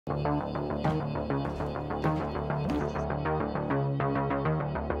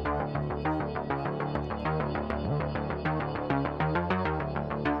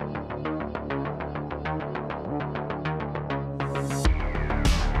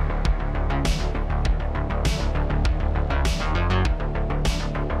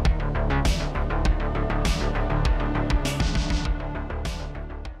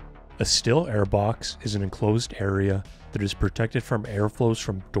A still air box is an enclosed area that is protected from airflows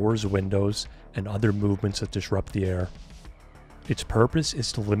from doors, windows, and other movements that disrupt the air. Its purpose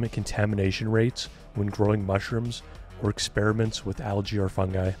is to limit contamination rates when growing mushrooms or experiments with algae or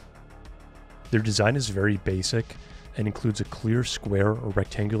fungi. Their design is very basic and includes a clear square or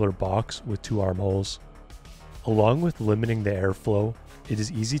rectangular box with 2 armholes. Along with limiting the airflow, it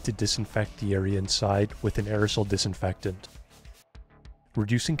is easy to disinfect the area inside with an aerosol disinfectant.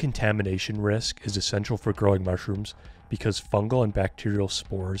 Reducing contamination risk is essential for growing mushrooms because fungal and bacterial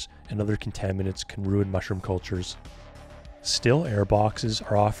spores and other contaminants can ruin mushroom cultures. Still air boxes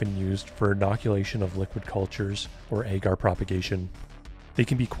are often used for inoculation of liquid cultures or agar propagation. They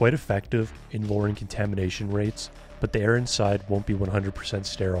can be quite effective in lowering contamination rates, but the air inside won't be 100%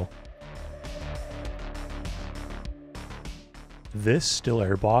 sterile. This still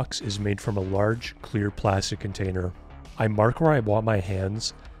air box is made from a large, clear plastic container. I mark where I want my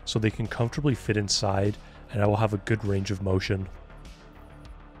hands so they can comfortably fit inside and I will have a good range of motion.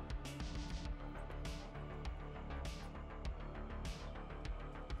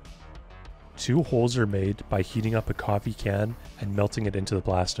 Two holes are made by heating up a coffee can and melting it into the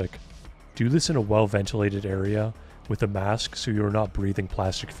plastic. Do this in a well-ventilated area with a mask so you are not breathing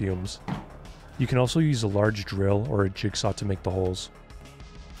plastic fumes. You can also use a large drill or a jigsaw to make the holes.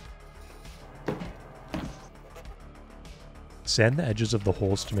 Sand the edges of the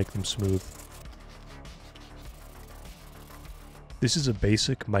holes to make them smooth. This is a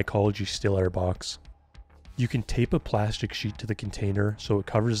basic mycology still air box. You can tape a plastic sheet to the container so it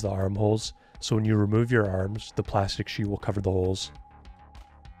covers the armholes, so when you remove your arms, the plastic sheet will cover the holes.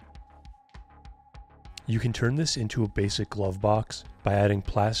 You can turn this into a basic glove box by adding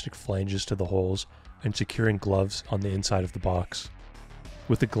plastic flanges to the holes and securing gloves on the inside of the box.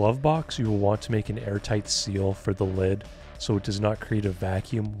 With the glove box, you will want to make an airtight seal for the lid so it does not create a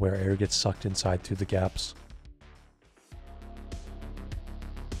vacuum where air gets sucked inside through the gaps.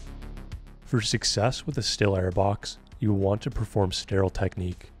 For success with a still air box, you will want to perform sterile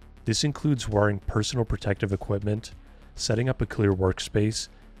technique. This includes wearing personal protective equipment, setting up a clear workspace,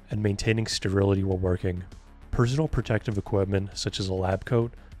 and maintaining sterility while working. Personal protective equipment such as a lab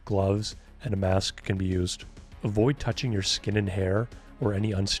coat, gloves, and a mask can be used. Avoid touching your skin and hair or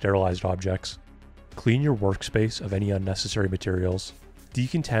any unsterilized objects. Clean your workspace of any unnecessary materials.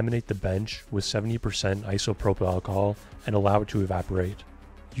 Decontaminate the bench with 70% isopropyl alcohol and allow it to evaporate.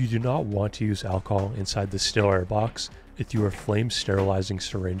 You do not want to use alcohol inside the still air box if you are flame sterilizing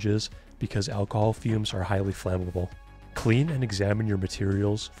syringes because alcohol fumes are highly flammable. Clean and examine your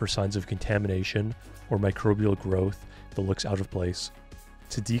materials for signs of contamination or microbial growth that looks out of place.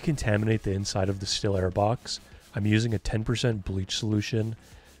 To decontaminate the inside of the still air box, I'm using a 10% bleach solution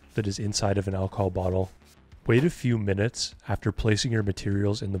that is inside of an alcohol bottle. Wait a few minutes after placing your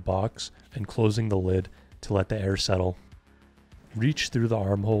materials in the box and closing the lid to let the air settle. Reach through the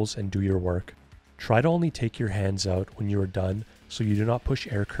armholes and do your work. Try to only take your hands out when you are done so you do not push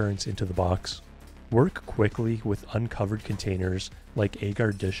air currents into the box. Work quickly with uncovered containers like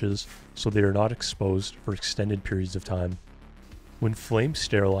agar dishes so they are not exposed for extended periods of time. When flame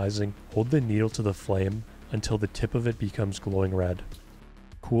sterilizing, hold the needle to the flame until the tip of it becomes glowing red.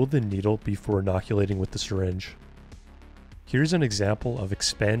 Cool the needle before inoculating with the syringe. Here's an example of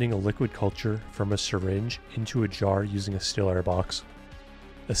expanding a liquid culture from a syringe into a jar using a still air box.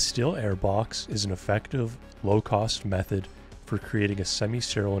 A still air box is an effective, low-cost method for creating a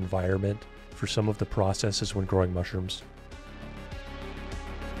semi-sterile environment for some of the processes when growing mushrooms.